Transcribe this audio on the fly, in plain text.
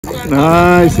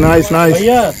Nice, nice, nice.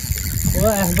 भैया वो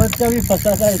अहमद का भी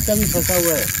फंसा था, इसका भी फंसा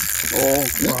हुआ है.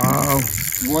 Wow.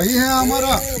 वही है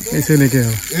हमारा. इसे लेके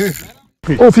आओ.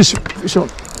 Oh, fish on, fish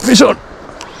on,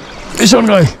 fish on,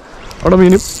 guy. അവിടെ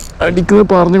മീൻ അടിക്കുന്നത്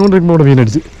പറഞ്ഞുകൊണ്ടിരിക്കുമ്പോൾ അവിടെ മീൻ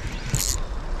അടിച്ച്.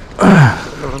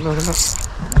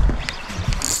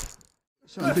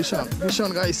 Fish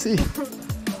on, guys. See.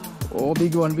 Oh,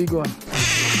 big one, big one.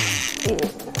 Oh.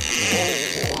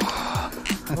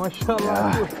 माशाल्लाह,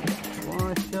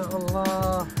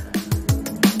 माशाल्लाह.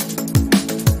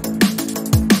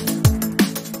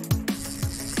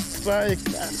 Strike,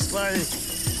 man, strike.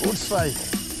 Good strike.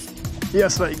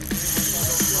 Yes, strike.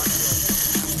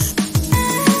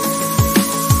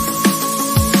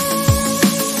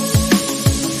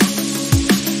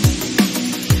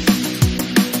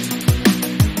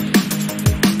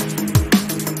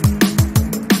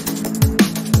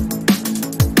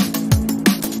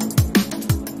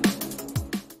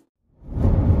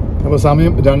 അപ്പോൾ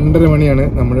സമയം 2:30 മണിയാണ്.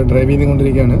 നമ്മൾ ഡ്രൈവ്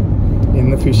ചെയ്തുകൊണ്ടിരിക്കുകയാണ്.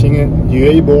 ഇന്ന് ഫിഷിങ്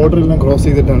UAE ബോർഡറെല്ലാം ക്രോസ്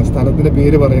ചെയ്തിട്ടാണ്. സ്ഥലത്തിന്റെ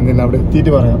പേര് പറയുന്നില്ല, അവിടെ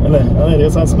എത്തിയിട്ട് പറയാം അല്ലേ?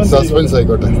 സസ്പെൻസ്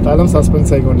ആയിക്കോട്ടെ, സ്ഥലം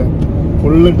സസ്പെൻസ് ആയിക്കോട്ടെ.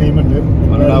 ഫുള്ള് ടീമുണ്ട്.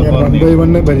 1 by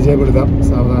 1 പരിചയപ്പെടുത്താം.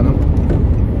 സാവധാനം.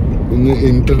 ഇന്ന്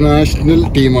ഇന്റർനാഷണൽ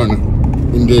ടീമാണ്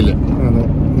ഇന്ത്യയില്. അതെ,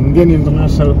 Indian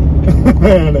international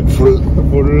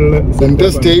full Inter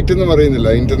state എന്ന് പറയുന്നില്ല,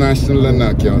 ഇന്റർനാഷണൽ തന്നെ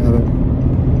ആക്കിയാൽ മതി.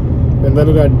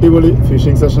 എന്തായാലും ഒരു അടിപൊളി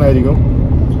ഫിഷിംഗ് സെഷൻ ആയിരിക്കും.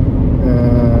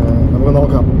 നമുക്ക്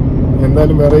നോക്കാം.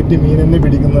 എന്തായാലും വെറൈറ്റി മീൻ തന്നെ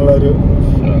പിടിക്കുന്നുള്ള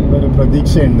ഒരു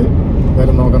പ്രതീക്ഷയുണ്ട്.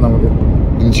 എന്തായാലും നോക്കാം നമുക്ക്.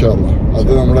 ഇൻഷാ അല്ലാഹ്.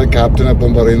 അത് നമ്മുടെ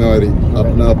ക്യാപ്റ്റനൊപ്പം പറയുന്ന മാതിരി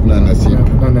അപ്ന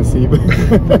നസീബ്.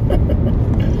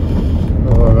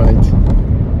 ഓൾറൈറ്റ്.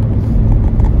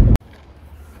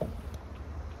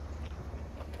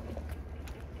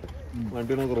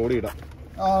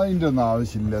 അതിന്റെ ഒന്നും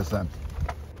ആവശ്യമില്ല സാൻ.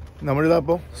 നമ്മളിതാ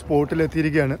ഇപ്പോൾ സ്പോട്ടിൽ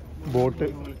എത്തിയിരിക്കുകയാണ്.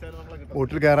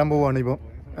 ബോട്ടിൽ കയറാൻ പോവുകയാണ്. ഇപ്പം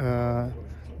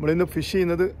നമ്മളിന്ന് ഫിഷ്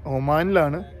ചെയ്യുന്നത്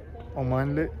ഒമാനിലാണ്.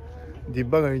 ഒമാനിൽ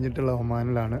ദിബ്ബ കഴിഞ്ഞിട്ടുള്ള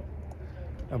ഒമാനിലാണ്.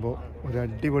 അപ്പോൾ ഒരു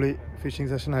അടിപൊളി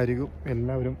ഫിഷിംഗ് സെഷൻ ആയിരിക്കും.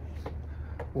 എല്ലാവരും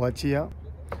വാച്ച് ചെയ്യാം.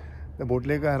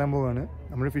 ബോട്ടിലേക്ക് കയറാൻ പോവുകയാണ്.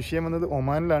 നമ്മൾ ഫിഷ് ചെയ്യാൻ വന്നത്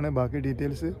ഒമാനിലാണ്. ബാക്കി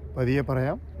ഡീറ്റെയിൽസ് പതിയെ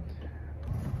പറയാം.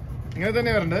 ഇങ്ങനെ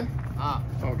തന്നെ വരണ്ടേ?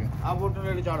 ഓക്കെ. ആ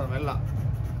ബോട്ടിൽ ചാടണം എല്ലാം.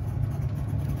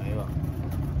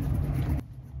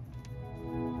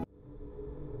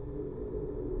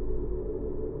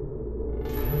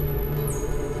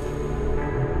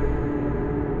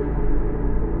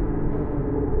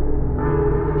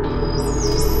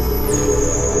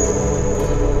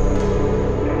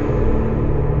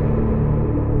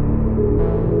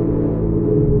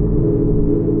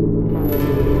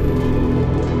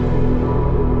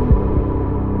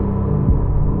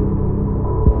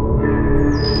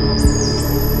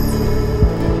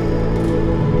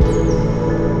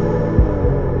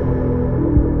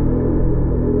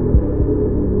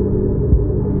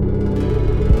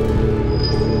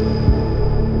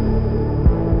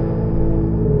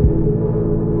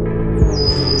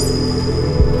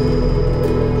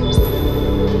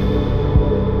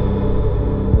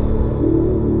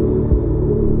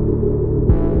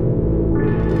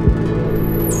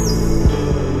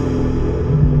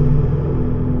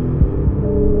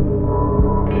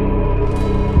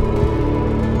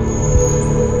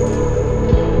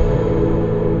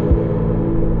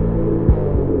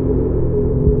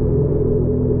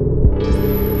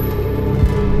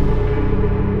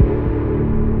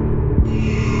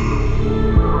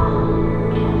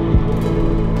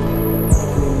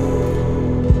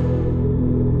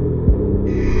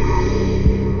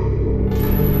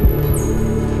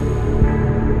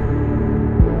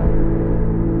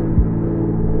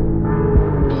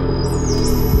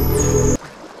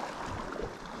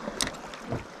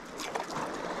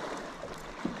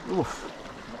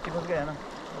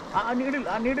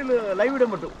 ಆ ನೀಡಲು ಲೈವ್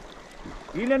ಇಡಂಬಿಟ್ಟು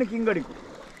ಇಲ್ಲೇನಕ್ಕೆ ಹಿಂಗೆ ಅಡಿಕು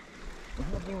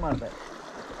ಹಿಂಗೆ ಮಾಡ್ತಾರೆ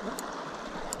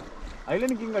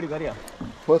അതിലെനിക്ക് ಹಿಂಗೆ അടിക്കും അറിയാം.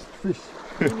 ഫസ്റ്റ് ഫിഷ്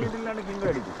നീണ്ടിലാണ് കിങ്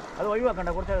അടിക്കും. അത് ഒഴിവാക്കണ്ട,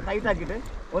 കുറച്ച് ടൈറ്റ് ആക്കിയിട്ട്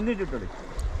ഒന്നിച്ചിട്ടടി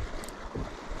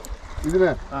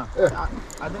ഇതിനെ.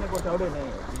 അതിനെ കുറച്ച് അവിടെ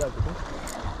ഇതാക്കിയിട്ട്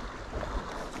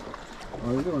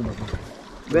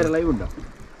വേറെ ലൈവ് ഉണ്ടോ?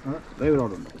 ലൈവ്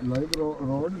റോഡുണ്ട്.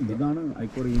 റോഡ് ഇതാണ്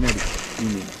ആയിക്കോട്ടെ. ഈ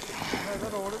മീൻ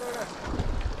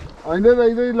അതിന്റെ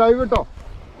ഇത് ലൈവ് കിട്ടോ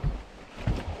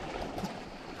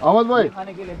അഹമ്മദ് ഭായ്.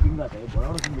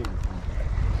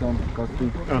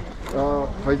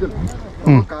 ഫൈസൽ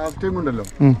കാസ്റ്റേം ഉണ്ടല്ലോ,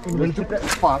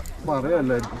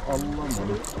 പറയാല്ലായിരിക്കും.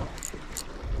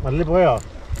 മലയിൽ പോയോ?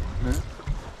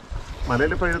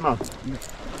 മലയിൽ പോയിരുന്നോ?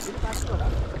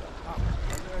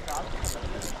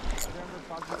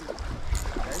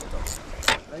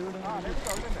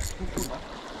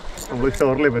 നമ്മൾ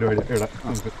സ്റ്റോറിലെ പരിപാടി ഇവിടെ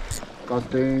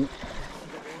കാസ്റ്റേം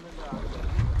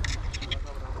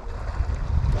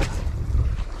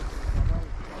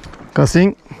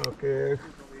കസിങ്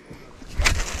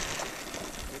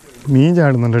മീൻ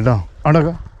ചാടുന്നുണ്ട് കേട്ടോ. അവിടെ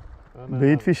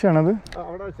ബെയ്റ്റ് ഫിഷ് ആണത്.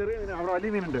 അവിടെ ചെറിയ അവിടെ വലിയ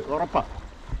മീനുണ്ട് ഉറപ്പാ.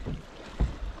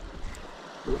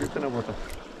 പോട്ടെ.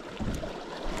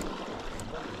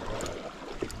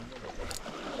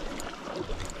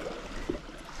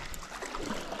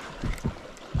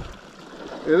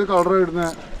 ഏത് കളർ ഇടുന്ന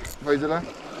ഫൈസല?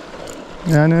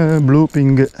 ഞാൻ ബ്ലൂ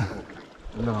പിങ്ക്.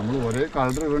 അല്ല നമ്മൾ ഒരേ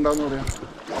കളർ ഇടണ്ടെന്ന് പറയാം.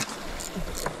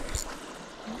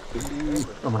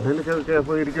 മലയിലൊക്കെ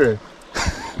പോയി ഇരിക്കുവേ.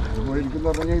 ഇരിക്കുന്ന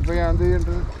പറഞ്ഞാൽ ഇപ്പൊ ഞാൻ എന്ത്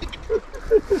ചെയ്യേണ്ടത്?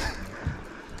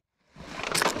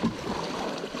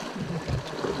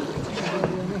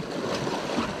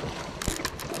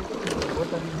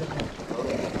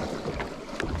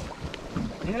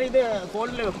 നിങ്ങളിത്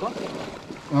കോളിൽ വെക്കോ?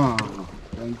 ആ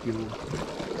താങ്ക് യു.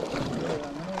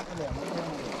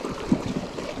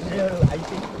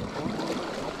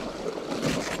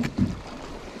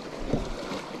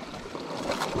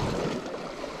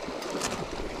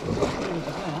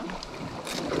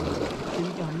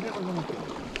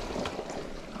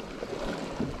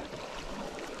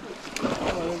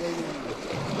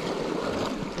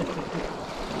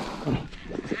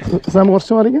 സാം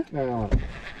കുറച്ച് മാറിക്ക്.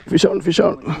 Fish on fish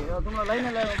on.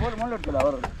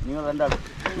 നിങ്ങൾ രണ്ടാളും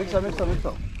മിക്സോ മിക്സോ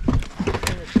മിക്സോ.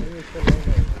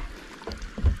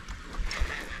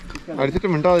 അടിച്ചിട്ട്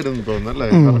മിണ്ടാതിരുന്നു തോന്നുന്നല്ലേ?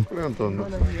 തോന്നുന്നു.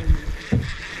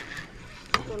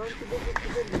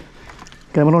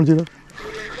 ക്യാമറ ഓൺ ചെയ്തോ.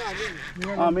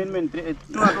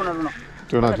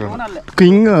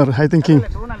 King I think king.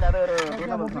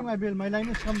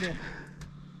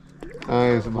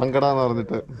 ബങ്കട എന്ന്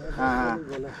പറഞ്ഞിട്ട്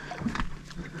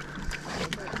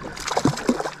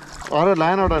ആരോ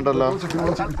ലൈൻ അവിടെ ഉണ്ടല്ലോ.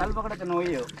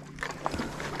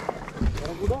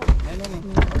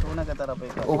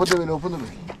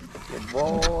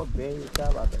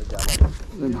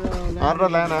 ആരുടെ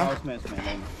ലൈനാ?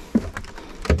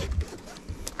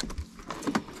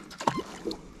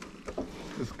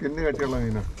 സ്കിന്ന് കട്ടിയുള്ള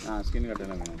മീനാ. സ്കിൻ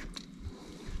കട്ടിയുള്ള മീനാ.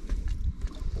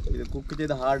 ഇത് കുക്ക്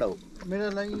ചെയ്ത് ഹാർഡാവും.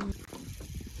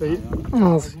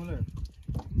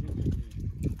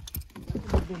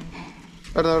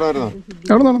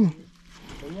 അവിടെ നടന്നു.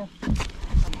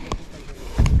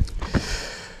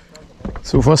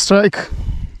 So first strike.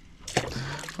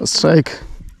 First strike.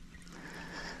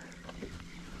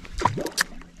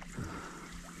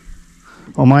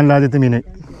 ഒമാനിലെ ആദ്യത്തെ മീൻ.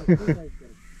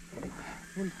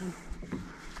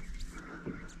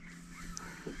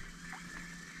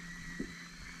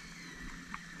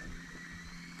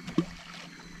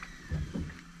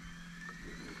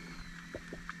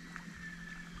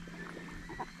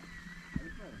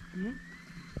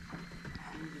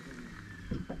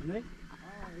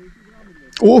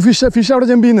 ഓ ഫിഷ് ഫിഷ് അവിടെ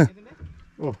ജമ്പ് ചെയ്യുന്നു.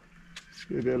 ഓ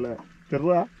ശരിയല്ലേ?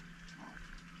 ചെറുതാ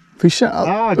ഫിഷ്.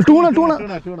 Tuna tuna.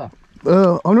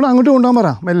 അവനോട് അങ്ങോട്ട് കൊണ്ടുപോകാൻ പറ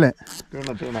മെല്ലെ.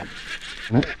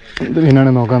 എന്ത്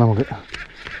മീനാണെന്ന് നോക്കാം നമുക്ക്.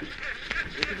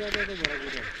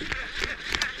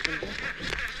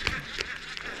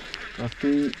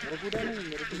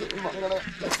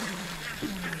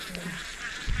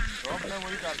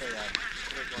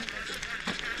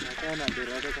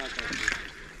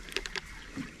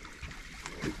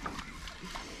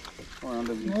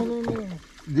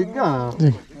 जिग्गा?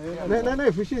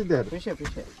 नहीं फिश इज देयर. फिश है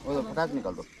वो फटाक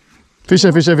निकाल दो. फिश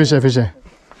है फिश है फिश है फिश है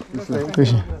फिश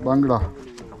है. ബംഗ്ലാ.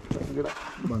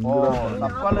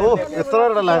 ഓ എത്ര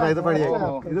ലൈനാ? ഇത് പടിയായി.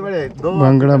 ഇത് പടിയായി.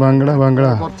 ബംഗ്ലാ ബംഗ്ലാ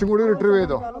ബംഗ്ലാ. കുറച്ചും കൂടി റിട്രീവ്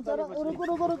ചെയ്തോ.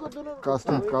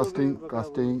 Casting casting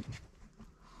casting.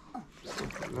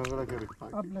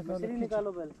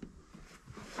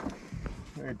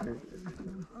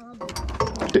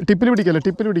 ടിപ്പിൽ പിടിക്കല്ലേ?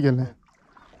 ടിപ്പിൽ പിടിക്കല്ലേ?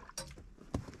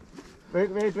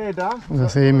 വെയിറ്റ്.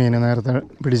 സെയിം മീൻ നേരത്തെ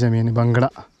പിടിച്ച മീൻ. ബംഗ്ല.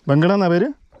 ബംഗ്ല എന്നാ പേര്.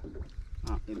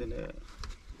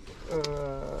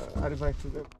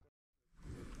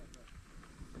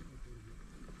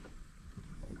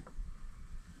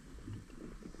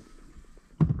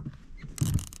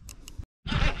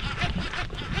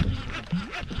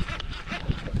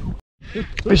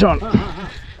 Fish on.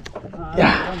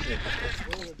 Yeah.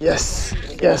 Yes.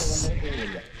 Yes.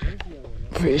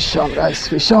 Fish on, guys.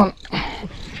 Fish on.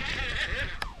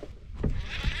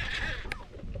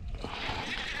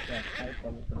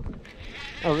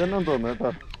 അതെന്നും തോന്നുന്നു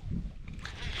കേട്ടോ.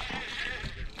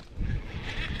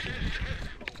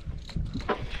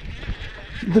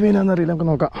 ഇത് മീനാന്നറിയില്ല, നമുക്ക്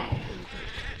നോക്കാം.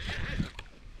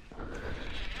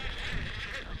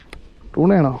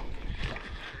 ടൂണയാണോ?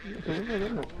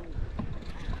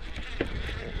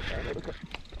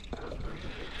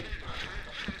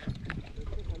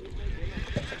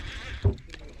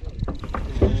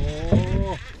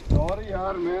 സോറി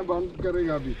यार मैं बंद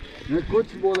करेगा अभी मैं कुछ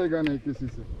बोलेगा नहीं किसी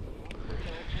से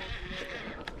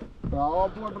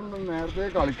നേരത്തെ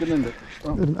കളിക്കുന്നുണ്ട്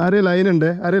അരെ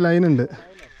ലൈൻ ഉണ്ട്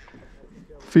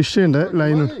ഫിഷ് ഉണ്ട്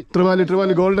ലൈൻ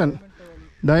ട്രിവാലി ഗോൾഡൻ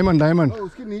डायमंड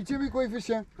उसके नीचे भी कोई फिश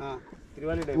है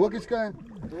वो किसका है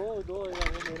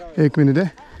एक मिनट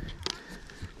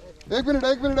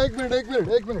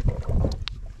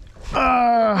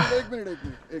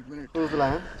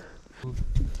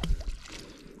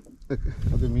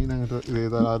അത് മീൻ അങ്ങോട്ട്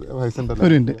വയസ്സുണ്ടല്ലോ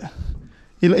ഒരു മിനിറ്റ്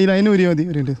ഈ ലൈൻ ഊരിയാൽ മതി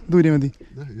ഒരു മിനിറ്റ് ദൂരിയാൽ മതി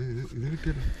ഇത്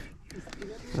കിട്ടിയല്ലോ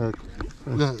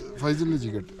ഫൈസലിന്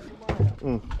ചിക്കട്ട്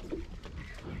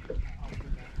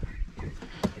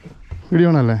വീഡിയോ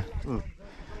ആണല്ലേ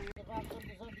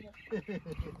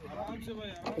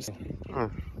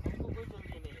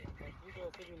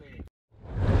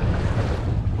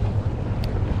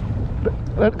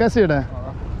कैसे है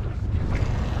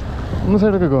उन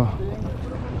साइड के को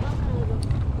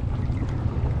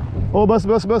ओ बस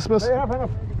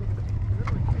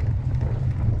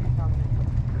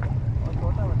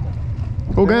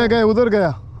वो गया उधर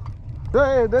गया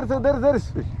there is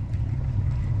fish.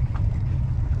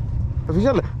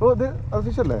 Official. Oh, there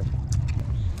official है.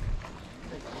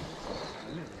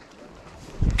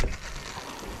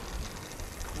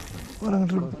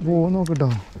 നോക്കട്ടോ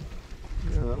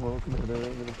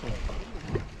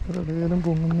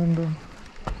പൊങ്ങുന്നുണ്ടോ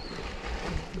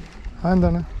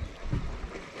എന്താണ്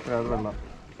വെള്ളം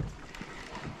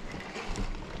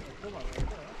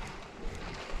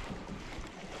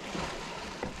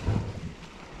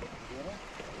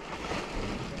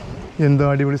എന്തോ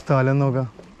അടിപൊളി സ്ഥലം നോക്കാം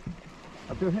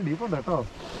അത്യാവശ്യം ഡീപ്പുണ്ട് കേട്ടോ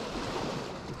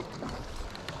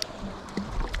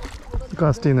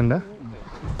കാസ്റ്റ് ചെയ്യുന്നുണ്ട്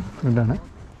ഇതാണ്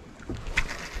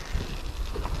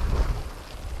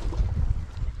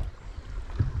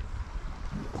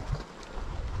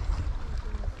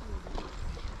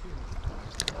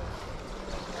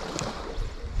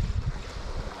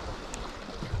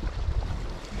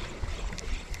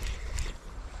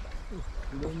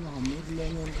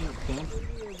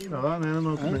അതാ ഞാൻ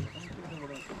നോക്കുന്നത്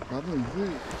കാരണം ഇത്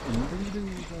എന്തെങ്കിലും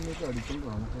ഈ സമയത്ത്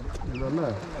അടിക്കുന്നതാണ് ഇതല്ലേ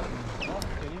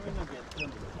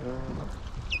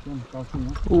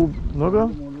നോക്കാം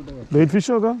ബെയ്റ്റ്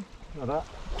ഫിഷ് നോക്കാം അതാ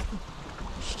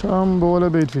ഇഷ്ടം പോലെ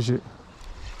ബെയ്റ്റ് ഫിഷ്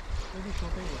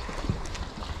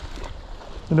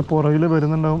ഇതിൻ്റെ പുറകിൽ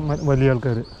വരുന്നുണ്ടാവും വലിയ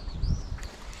ആൾക്കാർ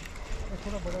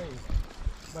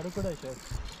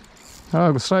ആ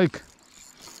സ്ട്രൈക്ക്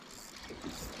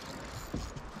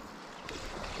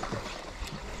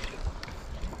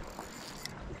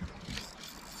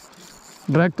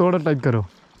ड्रैग थोड़ा टाइट करो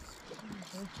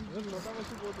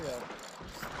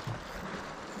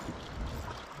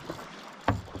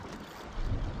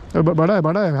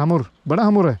बड़ा है हमूर बड़ा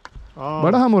हमूर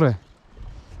है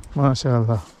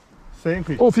माशाअल्लाह same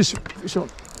fish oh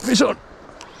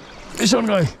fish on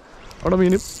ഗായ് അവിടെ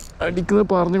മീൻ അടിക്കുന്നത്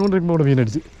പറഞ്ഞുകൊണ്ടിരിക്കുമ്പോൾ അവിടെ മീൻ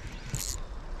അടിച്ച്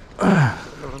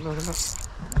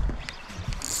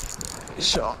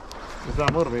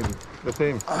Amur baby the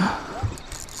same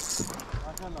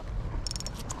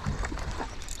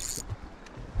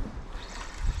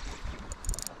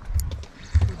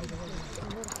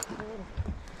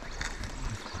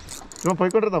ഇവൻ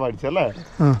പോയിക്കൊണ്ടിരുന്ന പഠിച്ചല്ലേ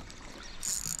ആ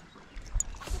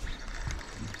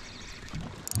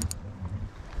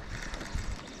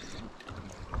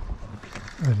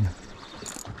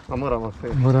അമൂർ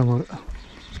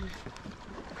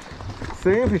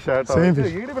സെയിം ഫിഷ് ആട്ടോ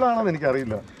ഈടിബിളാണെന്ന്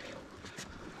എനിക്കറിയില്ല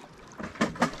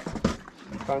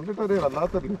കണ്ടിട്ടൊരു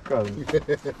വല്ലാത്തൊരു ലുക്കാണ്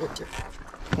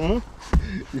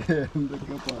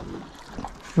എന്തൊക്കെ പറയും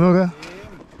നോക്കാം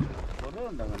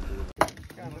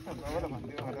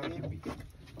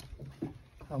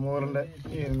ഹമൂറിൻ്റെ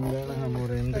എന്താണ് ഹമൂർ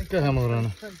എന്തൊക്കെ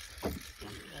ഹമൂറാണ്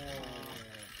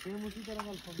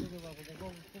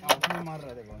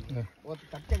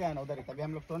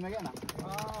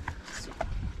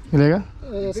मिलेगा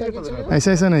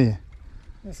ऐसा नहीं है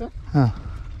हाँ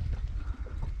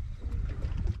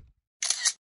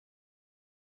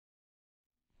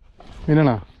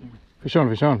मिलना फिश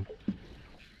ऑन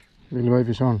विल भाई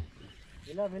फिश ऑन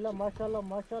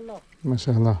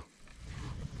माशाल्लाह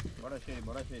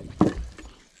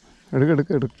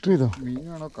എടുക്ക് റിട്രീവ് ചെയ്തോ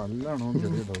മീനാണോ കല്ലാണോ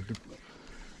ചെറിയ ഡൗട്ട്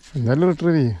എന്തായാലും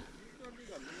റിട്രീവ് ചെയ്യേ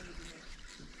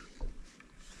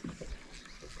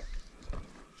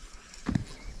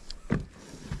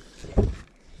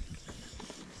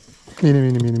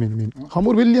മീൻ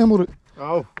ഹമൂർ വലിയ ഹമൂർ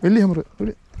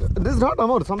This is not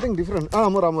amur, something different.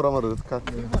 Amur.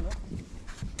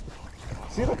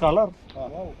 See the color.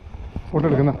 Photo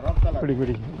എടുക്കുന്ന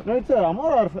പിടി No, it's a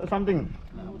amur or something.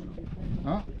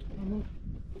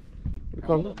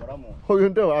 ഓ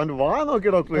എന്റെ അവന്റെ വാ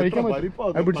നോക്കിയ ഡോക്ടർ കഴിക്കാൻ പറ്റും.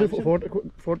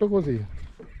 ഫോട്ടോ പോസ് ചെയ്യാം.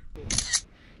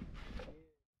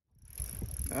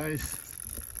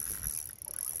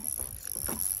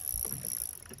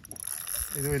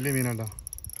 ഇത് വലിയ മീനാട്ടോ.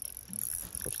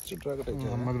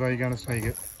 മുഹമ്മദ് ഭായിക്കാണ്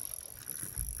സ്ട്രൈക്ക്.